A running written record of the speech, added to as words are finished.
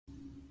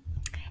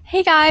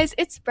Hey guys,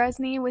 it's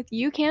Bresney with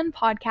You Can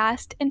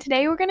Podcast, and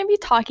today we're going to be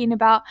talking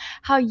about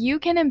how you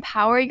can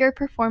empower your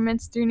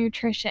performance through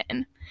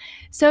nutrition.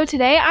 So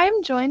today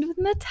I'm joined with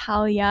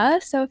Natalia.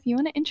 So if you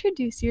want to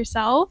introduce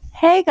yourself.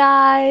 Hey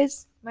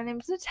guys, my name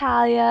is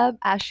Natalia,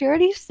 as she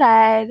already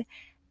said,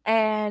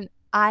 and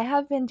I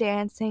have been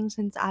dancing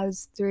since I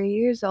was 3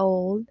 years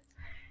old.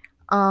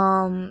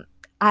 Um,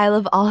 I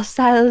love all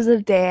styles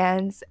of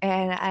dance,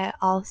 and I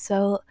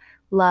also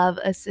love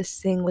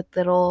assisting with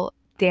little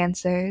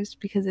dancers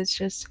because it's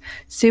just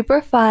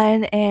super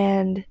fun.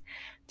 And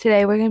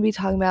today we're going to be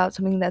talking about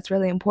something that's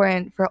really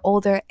important for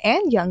older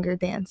and younger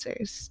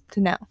dancers to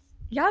know.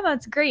 Yeah,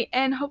 that's great.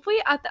 And hopefully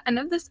at the end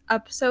of this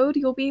episode,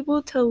 you'll be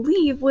able to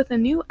leave with a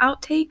new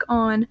outtake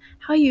on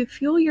how you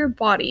fuel your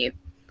body.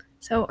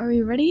 So are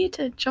we ready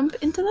to jump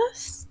into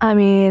this? I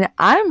mean,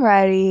 I'm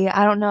ready.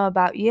 I don't know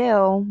about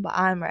you, but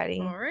I'm ready.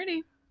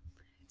 Alrighty.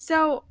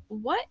 So,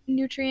 what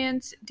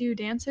nutrients do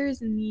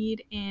dancers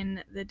need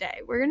in the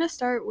day? We're going to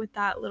start with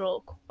that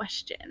little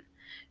question.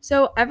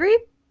 So, every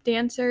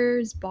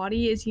dancer's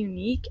body is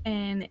unique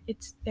and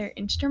it's their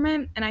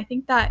instrument, and I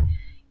think that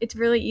it's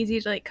really easy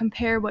to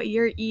compare what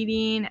you're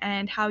eating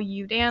and how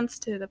you dance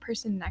to the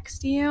person next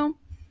to you.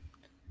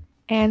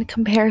 And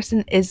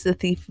comparison is the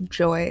thief of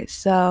joy.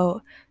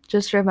 So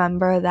just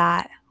remember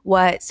that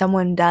what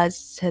someone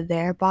does to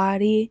their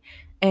body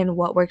and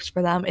what works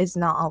for them is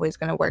not always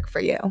going to work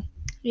for you.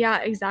 Yeah,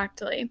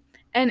 exactly.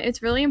 And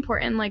it's really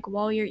important,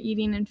 while you're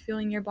eating and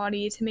fueling your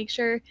body, to make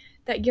sure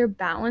that you're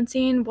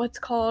balancing what's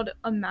called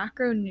a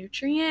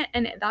macronutrient,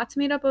 and that's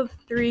made up of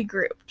 3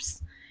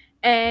 groups.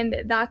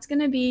 And that's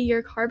going to be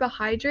your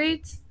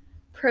carbohydrates,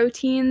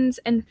 proteins,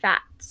 and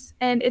fats.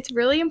 And it's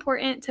really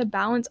important to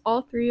balance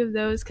all 3 of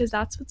those because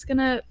that's what's going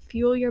to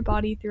fuel your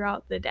body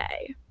throughout the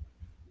day.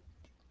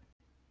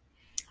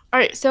 All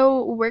right,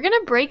 so we're going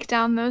to break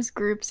down those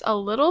groups a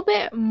little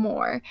bit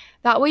more.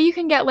 That way you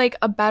can get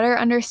a better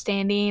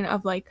understanding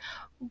of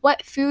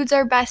what foods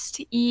are best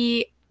to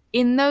eat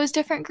in those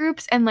different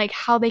groups and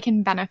how they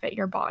can benefit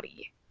your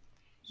body.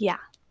 Yeah.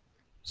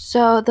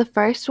 So the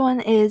first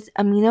one is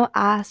amino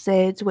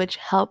acids, which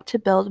help to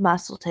build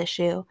muscle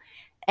tissue.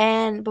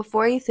 And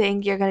before you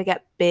think you're going to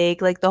get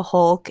big like the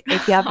Hulk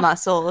if you have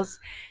muscles,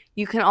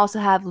 you can also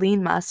have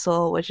lean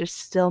muscle, which is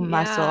still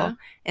muscle,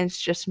 and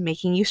it's just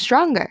making you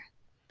stronger.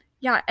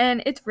 Yeah,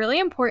 and it's really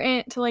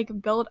important to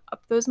build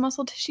up those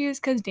muscle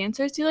tissues because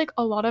dancers do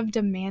a lot of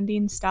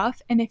demanding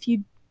stuff, and if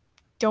you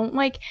don't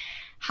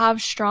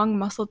have strong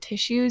muscle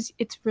tissues,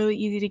 it's really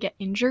easy to get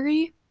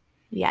injury.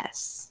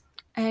 Yes.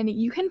 And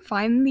you can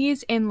find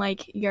these in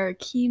your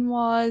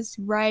quinoas,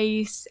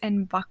 rice,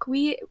 and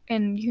buckwheat,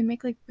 and you can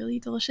make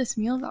really delicious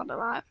meals out of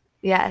that.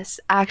 Yes,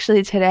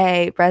 actually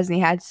today Bresney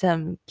had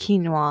some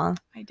quinoa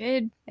I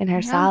did. in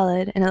her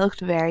salad and it looked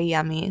very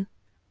yummy.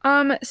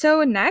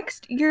 So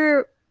next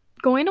you're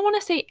going to want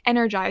to stay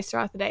energized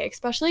throughout the day,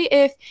 especially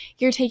if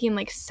you're taking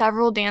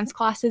several dance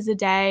classes a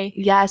day.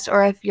 Yes,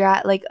 or if you're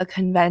at a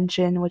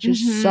convention, which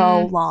is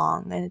so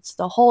long and it's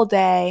the whole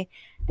day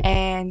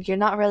and you're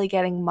not really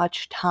getting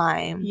much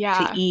time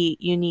to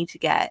eat. You need to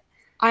get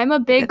I'm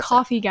a big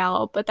coffee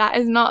gal, but that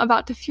is not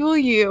about to fuel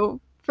you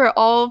for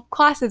all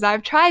classes.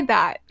 I've tried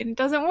that and it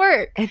doesn't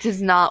work. It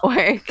does not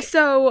work.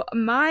 So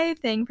my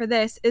thing for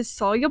this is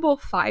soluble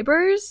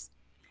fibers.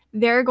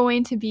 They're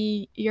going to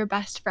be your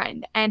best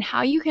friend. And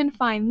how you can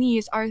find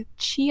these are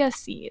chia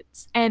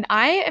seeds. And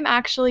I am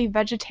actually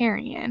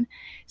vegetarian,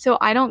 so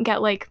I don't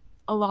get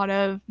a lot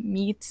of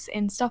meats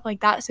and stuff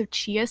like that. So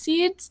chia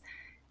seeds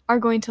are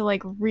going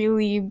to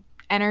really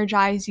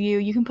energize you.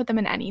 You can put them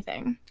in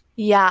anything.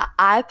 Yeah,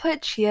 I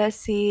put chia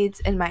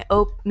seeds in my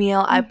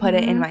oatmeal. I put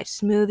it in my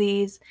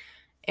smoothies,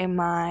 in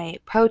my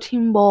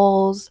protein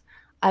bowls.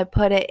 I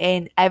put it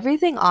in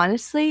everything,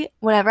 honestly.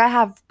 Whenever I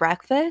have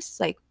breakfast,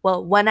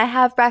 when I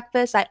have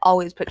breakfast, I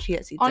always put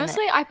chia seeds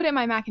Honestly, in it. I put it in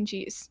my mac and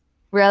cheese.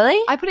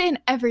 Really? I put it in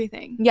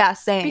everything. Yeah,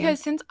 same.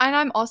 Because and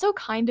I'm also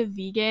kind of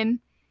vegan.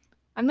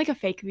 I'm a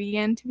fake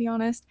vegan, to be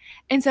honest.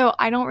 And so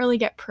I don't really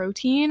get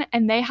protein,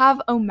 and they have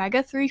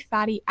omega-3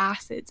 fatty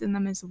acids in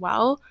them as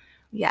well.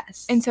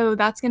 Yes. And so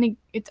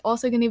it's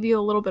also going to be a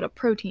little bit of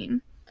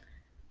protein.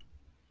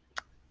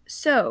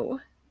 So,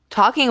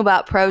 talking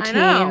about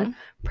protein,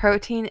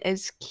 protein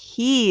is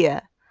key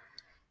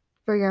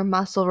for your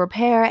muscle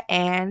repair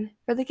and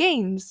for the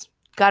gains.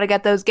 Gotta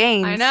get those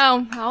gains. I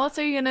know. How else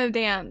are you gonna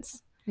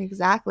dance?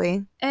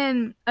 Exactly.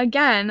 And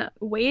again,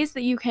 ways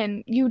that you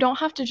don't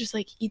have to just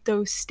eat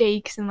those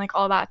steaks and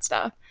all that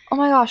stuff. Oh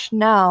my gosh,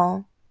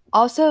 no.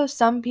 Also,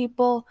 some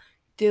people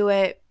do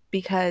it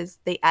because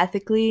they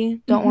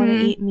ethically don't want to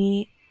eat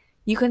meat.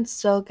 You can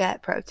still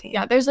get protein.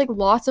 Yeah, there's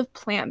lots of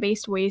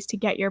plant-based ways to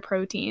get your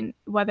protein,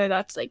 whether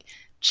that's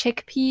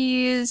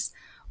chickpeas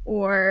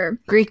or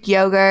Greek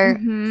yogurt.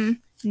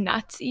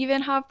 Nuts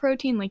even have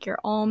protein, your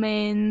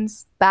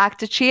almonds. Back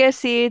to chia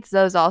seeds,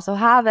 those also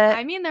have it.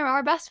 I mean, they're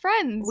our best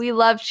friends. We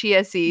love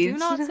chia seeds. Do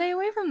not stay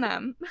away from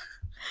them.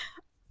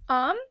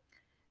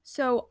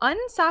 So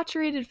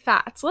unsaturated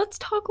fats. Let's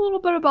talk a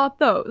little bit about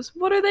those.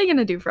 What are they going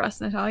to do for us,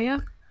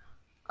 Natalia?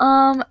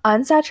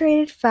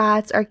 Unsaturated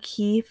fats are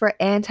key for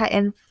I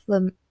don't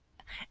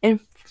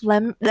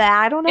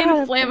know how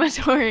to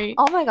Inflammatory.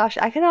 Oh my gosh,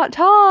 I cannot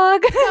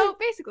talk. So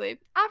basically,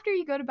 after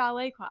you go to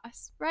ballet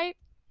class, right?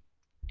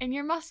 And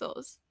your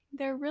muscles,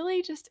 they're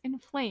really just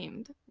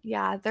inflamed.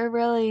 Yeah, they're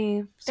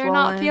really They're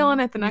not swollen. feeling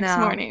it the next No,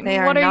 morning. they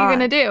What are you not.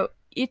 gonna do?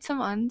 Eat some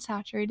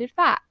unsaturated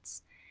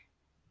fats.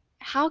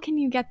 How can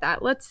you get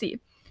that? Let's see.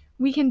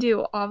 We can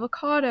do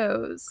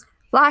avocados,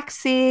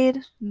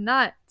 Flaxseed.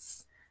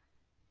 nuts.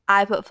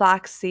 I put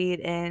flaxseed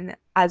in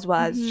as well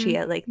as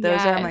chia. Like,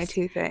 those are my Yes.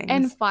 two things.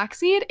 And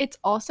flaxseed, it's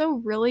also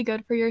really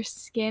good for your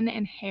skin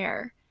and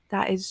hair.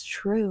 That is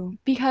true.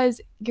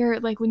 Because you're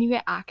like, when you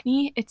get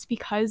acne, it's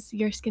because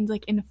your skin's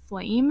like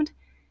inflamed.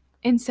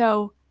 And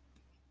so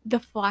the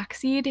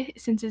flaxseed,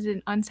 since it's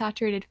an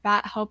unsaturated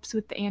fat, helps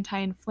with the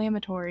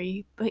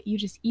anti-inflammatory, but you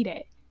just eat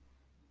it.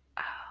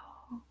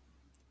 Oh.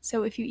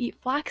 So if you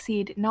eat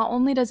flaxseed, not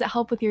only does it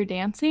help with your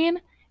dancing,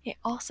 it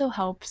also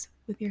helps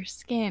with your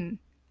skin.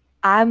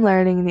 I'm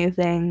learning new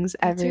things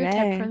every day. That's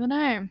your tip for the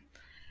day.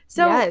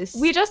 So Yes.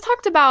 we just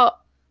talked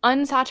about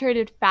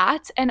unsaturated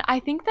fats, and I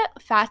think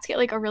that fats get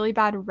like a really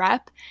bad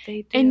rep.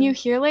 They do. And you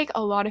hear like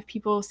a lot of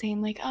people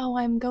saying like, oh,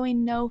 I'm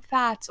going no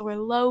fats or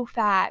low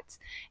fats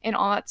and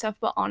all that stuff.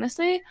 But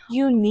honestly,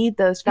 you need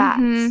those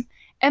fats.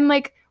 And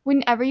like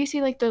whenever you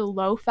see like the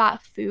low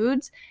fat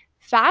foods,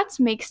 fats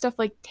make stuff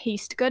like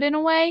taste good in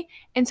a way.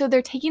 And so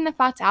they're taking the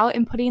fats out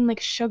and putting like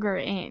sugar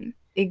in.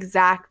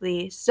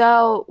 Exactly.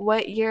 So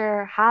what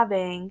you're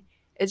having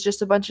is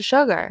just a bunch of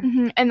sugar.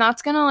 And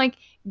that's gonna like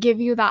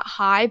give you that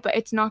high, but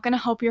it's not gonna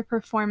help your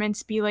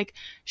performance be like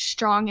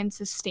strong and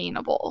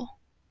sustainable.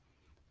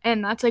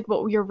 And that's like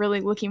what you're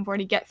really looking for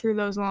to get through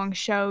those long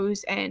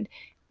shows and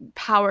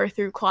power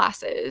through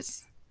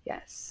classes.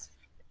 Yes.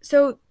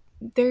 So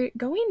they're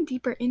going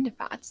deeper into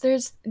fats.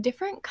 There's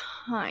different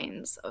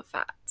kinds of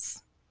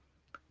fats.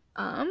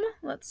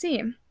 Let's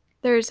see.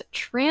 There's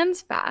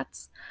trans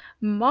fats,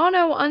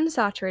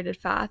 monounsaturated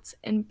fats,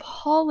 and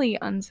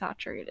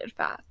polyunsaturated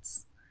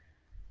fats.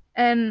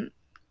 And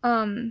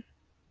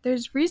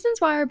there's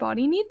reasons why our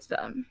body needs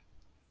them.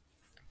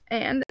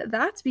 And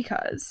that's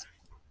because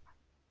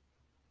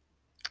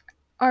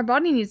our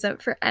body needs them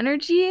for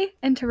energy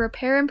and to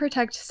repair and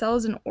protect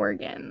cells and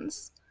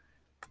organs.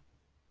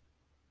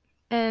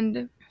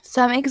 And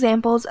some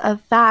examples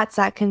of fats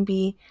that can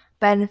be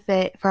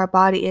benefit for our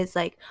body is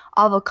like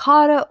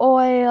avocado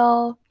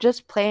oil,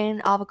 just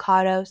plain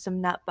avocado,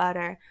 some nut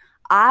butter.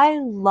 I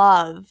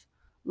love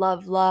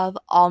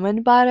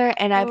almond butter,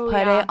 and I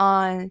put it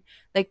on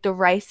like the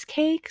rice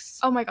cakes.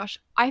 Oh my gosh,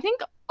 I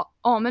think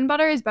almond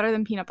butter is better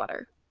than peanut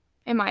butter,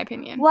 in my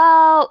opinion.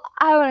 Well,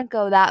 I wouldn't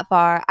go that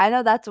far. I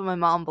know that's what my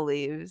mom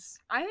believes.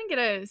 I think it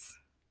is.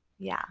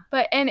 Yeah.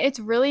 And it's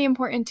really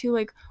important too,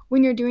 like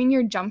when you're doing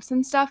your jumps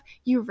and stuff,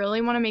 you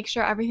really want to make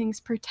sure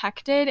everything's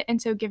protected.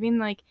 And so giving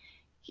like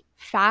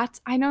fats,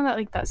 I know that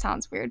like that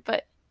sounds weird,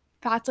 but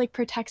fats like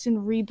protects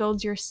and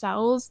rebuilds your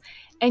cells.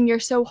 And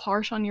you're so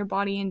harsh on your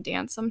body in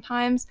dance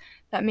sometimes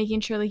that making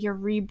sure like you're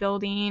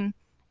rebuilding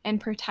and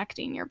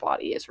protecting your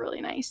body is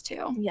really nice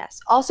too. Yes.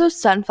 Also,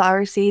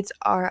 sunflower seeds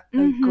are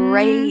a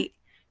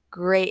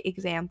great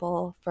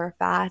example for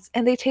fats,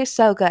 and they taste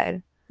so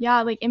good.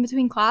 Yeah, like in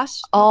between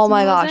class. Oh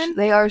my gosh,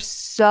 they are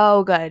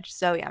so good.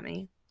 So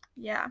yummy.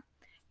 Yeah.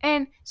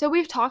 And so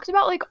we've talked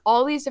about like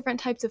all these different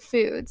types of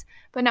foods,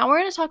 but now we're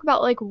going to talk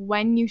about like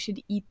when you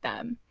should eat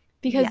them,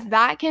 because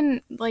that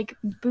can like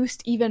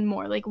boost even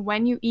more. Like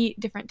when you eat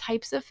different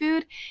types of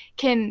food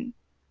can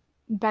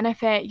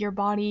benefit your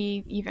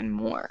body even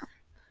more.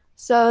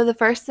 So the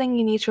first thing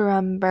you need to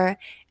remember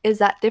is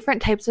that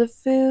different types of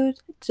food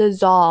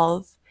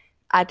dissolve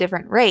at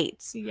different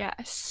rates.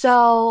 Yes.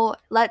 So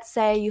let's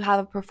say you have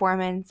a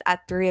performance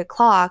at 3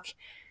 o'clock.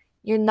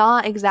 You're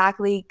not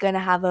exactly going to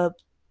have a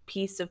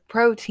piece of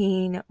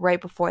protein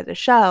right before the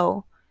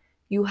show.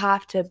 You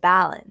have to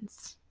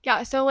balance.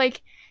 Yeah, so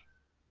like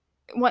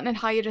what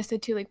Natalia just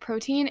said too, like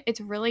protein, it's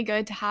really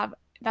good to have.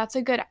 That's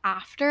a good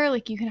after,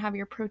 like you can have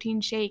your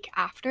protein shake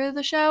after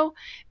the show,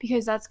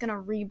 because that's going to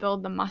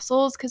rebuild the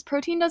muscles, because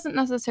protein doesn't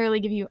necessarily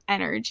give you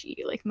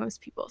energy like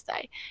most people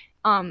say.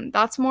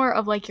 That's more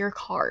of like your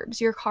carbs.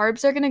 Your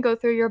carbs are going to go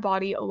through your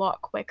body a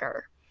lot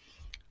quicker.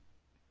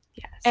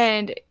 Yes.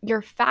 And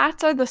your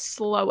fats are the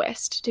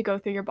slowest to go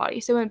through your body.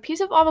 So a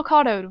piece of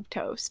avocado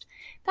toast,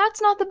 that's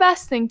not the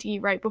best thing to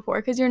eat right before,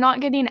 because you're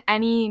not getting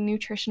any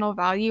nutritional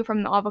value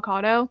from the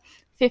avocado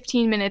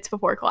 15 minutes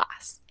before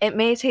class. It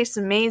may taste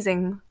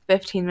amazing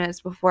 15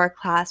 minutes before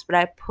class, but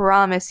I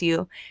promise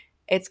you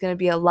it's going to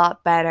be a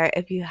lot better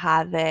if you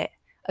have it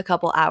a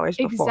couple hours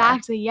before.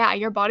 Exactly, yeah.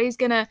 Your body's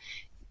going to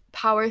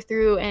power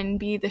through and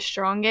be the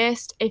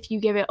strongest if you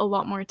give it a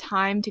lot more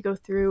time to go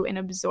through and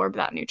absorb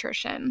that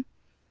nutrition.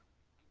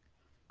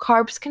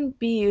 Carbs can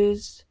be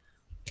used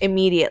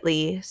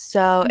immediately.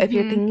 So if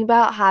you're thinking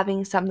about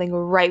having something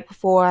right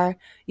before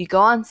you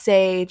go on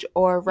stage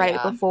or right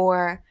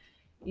before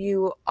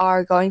you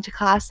are going to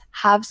class,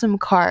 have some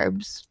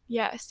carbs.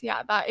 Yes,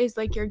 yeah, that is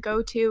like your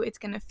go-to. It's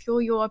going to fuel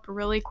you up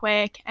really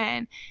quick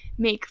and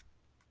make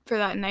for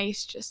that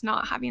nice, just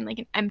not having like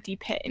an empty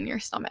pit in your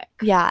stomach.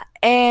 Yeah.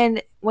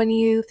 And when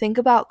you think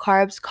about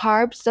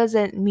carbs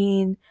doesn't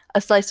mean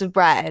a slice of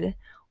bread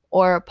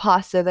or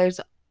pasta. There's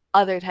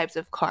other types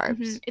of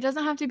carbs. It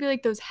doesn't have to be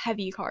like those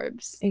heavy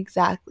carbs.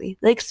 Exactly.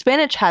 Like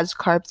spinach has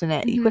carbs in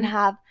it. You can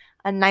have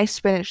a nice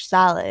spinach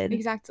salad.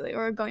 Exactly.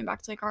 Or going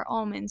back to like our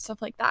almonds,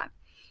 stuff like that.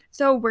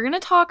 So we're going to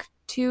talk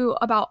too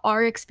about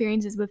our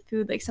experiences with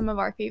food, like some of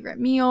our favorite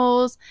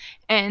meals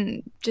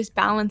and just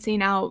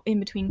balancing out in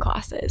between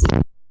classes.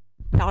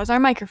 That was our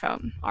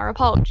microphone. Our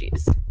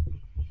apologies.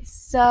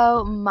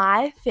 So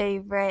my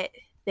favorite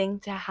thing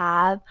to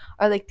have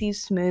are like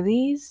these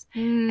smoothies.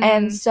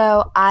 And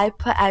so I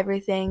put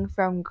everything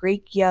from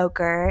Greek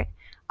yogurt.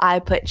 I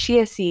put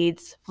chia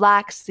seeds,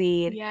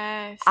 flaxseed.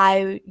 Yes.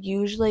 I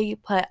usually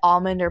put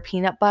almond or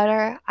peanut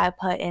butter. I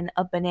put in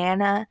a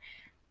banana.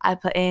 I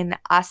put in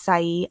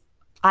acai.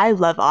 I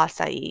love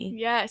acai.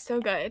 Yeah, so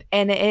good.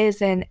 And it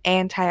is an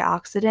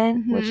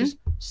antioxidant, which is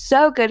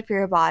so good for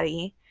your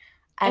body.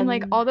 And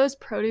like all those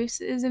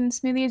produces and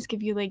smoothies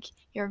give you like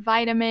your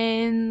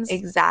vitamins.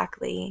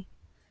 Exactly.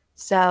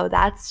 So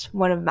that's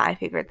one of my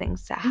favorite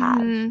things to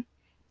have.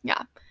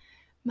 Yeah.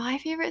 My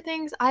favorite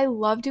things, I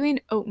love doing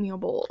oatmeal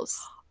bowls.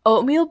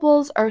 Oatmeal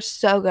bowls are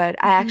so good.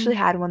 I actually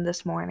had one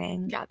this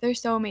morning. Yeah, they're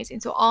so amazing.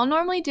 So I'll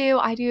normally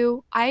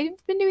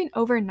I've been doing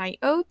overnight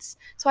oats.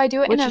 So I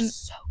do it which is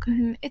so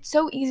good. It's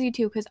so easy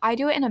too because I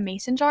do it in a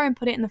mason jar and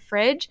put it in the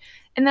fridge.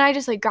 And then I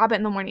just like grab it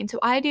in the morning. So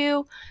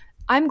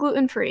I'm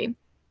gluten-free.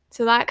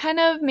 So that kind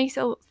of makes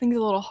things a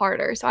little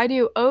harder. So I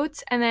do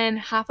oats and then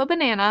half a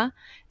banana,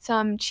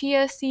 some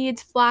chia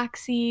seeds,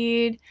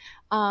 flaxseed.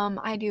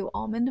 I do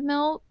almond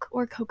milk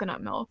or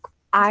coconut milk.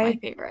 My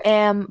favorite.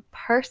 Am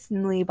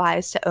personally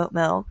biased to oat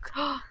milk.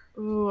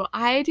 Ooh,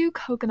 I do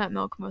coconut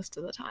milk most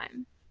of the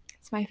time.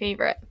 It's my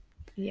favorite.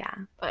 Yeah.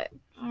 But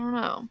I don't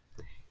know.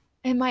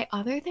 And my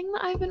other thing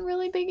that I've been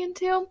really big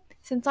into,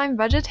 since I'm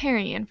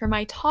vegetarian, for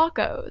my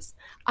tacos,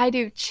 I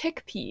do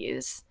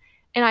chickpeas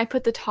and I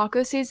put the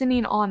taco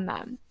seasoning on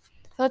them.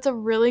 So that's a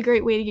really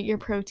great way to get your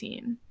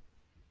protein.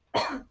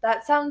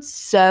 That sounds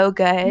so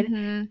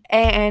good.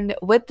 And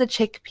with the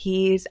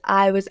chickpeas,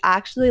 I was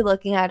actually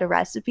looking at a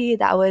recipe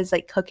that was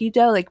like cookie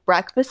dough, like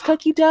breakfast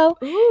cookie dough.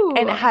 Ooh.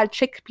 And it had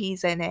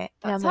chickpeas in it.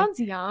 That sounds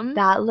yum.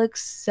 That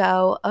looks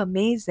so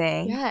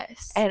amazing.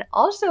 Yes. And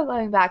also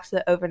going back to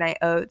the overnight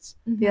oats,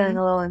 feeling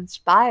a little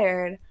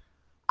inspired,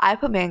 I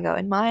put mango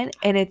in mine,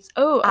 and it's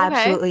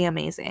absolutely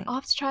amazing. I'll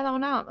have to try that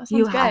one out. That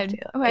sounds good. Have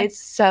to. Okay. It's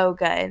so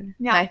good.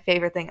 Yeah. My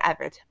favorite thing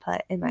ever to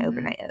put in my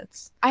overnight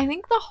oats. I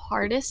think the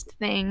hardest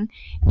thing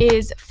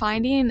is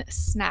finding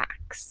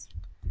snacks.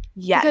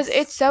 Yes. Because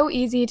it's so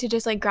easy to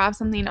just like grab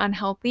something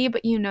unhealthy,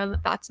 but you know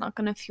that that's not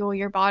going to fuel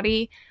your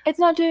body. It's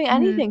not doing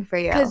anything for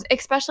you. Because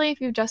especially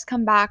if you've just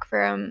come back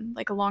from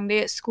like a long day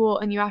at school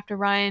and you have to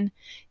run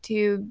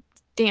to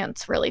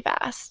dance really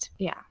fast.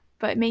 Yeah.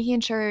 But making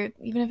sure,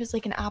 even if it's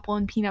like an apple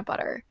and peanut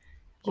butter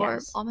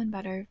or almond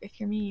butter, if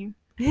you're me.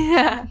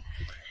 Yeah.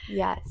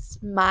 Yes.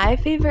 My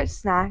favorite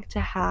snack to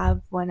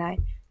have when I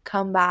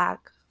come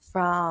back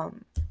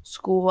from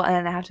school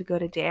and I have to go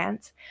to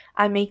dance,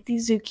 I make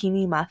these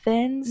zucchini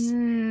muffins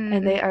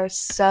and they are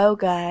so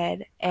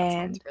good.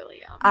 And sounds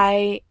really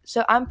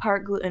yum. I'm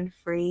part gluten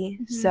free,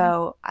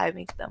 so I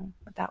make them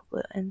without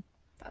gluten.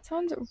 That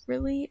sounds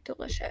really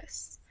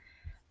delicious.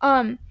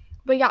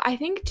 But yeah, I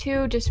think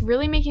too, just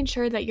really making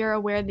sure that you're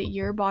aware that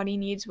your body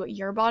needs what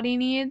your body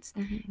needs.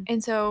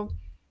 And so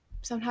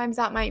sometimes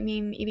that might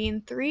mean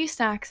eating 3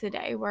 snacks a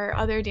day, where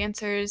other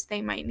dancers,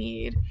 they might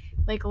need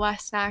like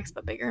less snacks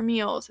but bigger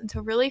meals. And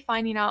so really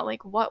finding out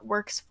like what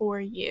works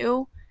for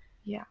you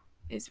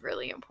is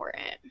really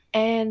important.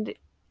 And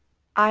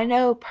I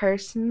know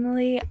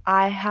personally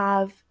I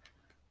have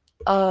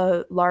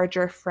a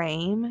larger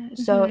frame,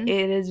 so it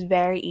is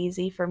very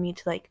easy for me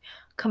to like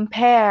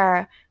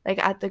compare like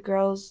at the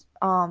girls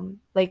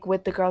like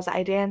with the girls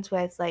I dance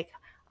with, like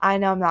I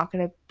know I'm not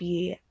gonna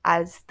be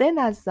as thin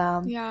as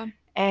them. Yeah.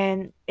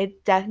 And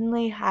it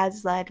definitely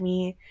has led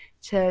me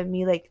to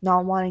me like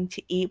not wanting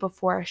to eat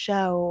before a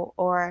show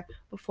or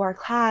before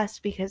class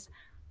because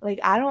like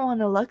I don't want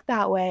to look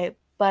that way,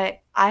 but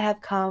I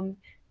have come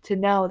to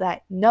know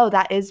that no,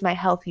 that is my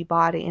healthy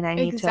body and I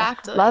need to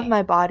love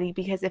my body,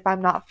 because if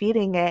I'm not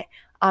feeding it,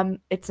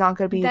 it's not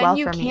going to be well for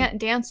me. Then you can't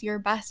dance your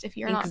best if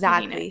you're not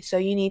feeding it. So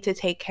you need to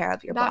take care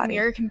of your body. That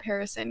mirror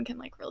comparison can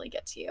like really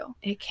get to you.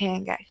 It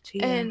can get to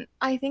you. And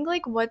I think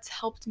like what's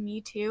helped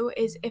me too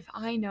is if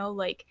I know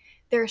like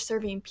they're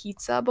serving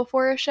pizza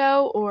before a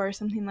show or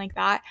something like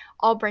that,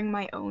 I'll bring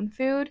my own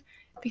food,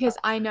 because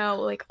I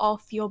know like I'll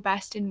feel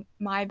best in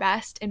my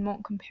best and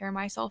won't compare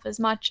myself as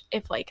much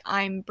if like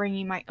I'm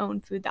bringing my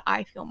own food that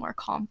I feel more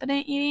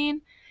confident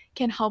eating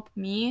can help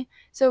me.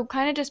 So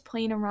kind of just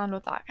playing around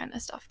with that kind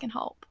of stuff can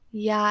help.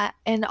 Yeah,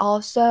 and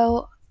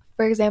also,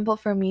 for example,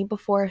 for me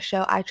before a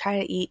show, I try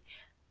to eat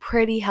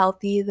pretty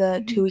healthy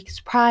the 2 weeks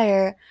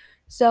prior.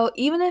 So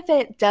even if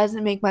it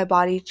doesn't make my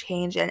body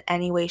change in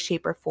any way,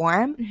 shape, or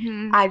form,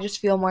 I just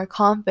feel more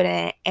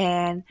confident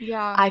and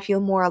I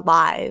feel more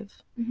alive.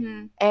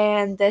 Mm-hmm.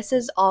 And this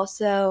is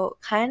also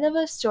kind of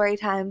a story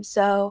time.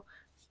 So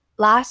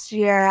last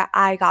year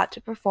I got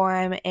to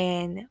perform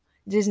in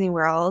Disney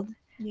World, got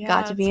Yeah, to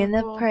that's be so in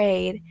the cool.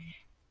 parade,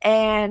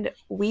 and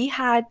we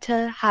had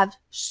to have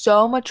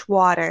so much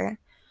water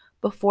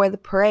before the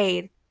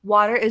parade.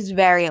 Water is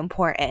very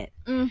important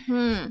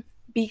Mm-hmm.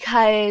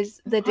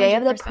 because the day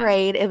of the 100%.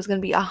 parade, it was going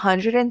to be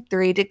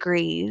 103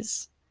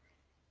 degrees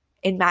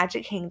in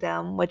Magic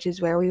Kingdom, which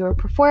is where we were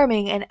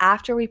performing. And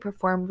after we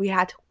performed, we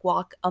had to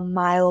walk a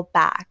mile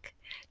back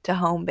to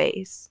home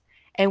base.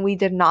 And we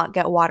did not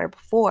get water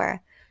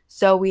before.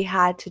 So we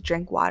had to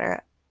drink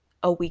water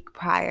a week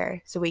prior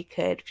so we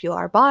could fuel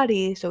our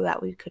body so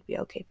that we could be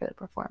okay for the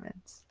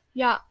performance.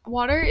 Yeah,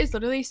 water is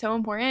literally so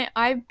important.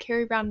 I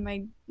carry around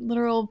my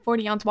literal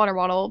 40-ounce water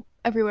bottle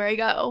everywhere I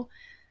go.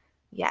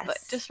 But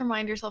Yes. just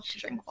remind yourself to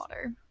drink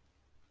water.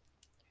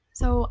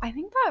 So I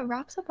think that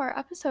wraps up our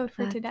episode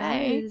for That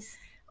today. does.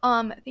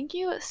 Thank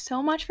you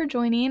so much for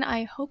joining.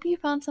 I hope you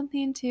found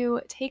something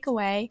to take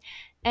away.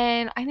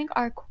 And I think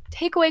our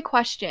takeaway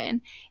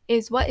question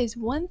is, what is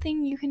one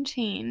thing you can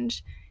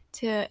change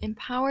to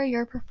empower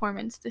your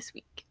performance this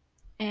week?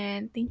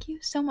 And thank you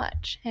so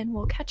much, and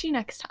we'll catch you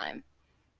next time.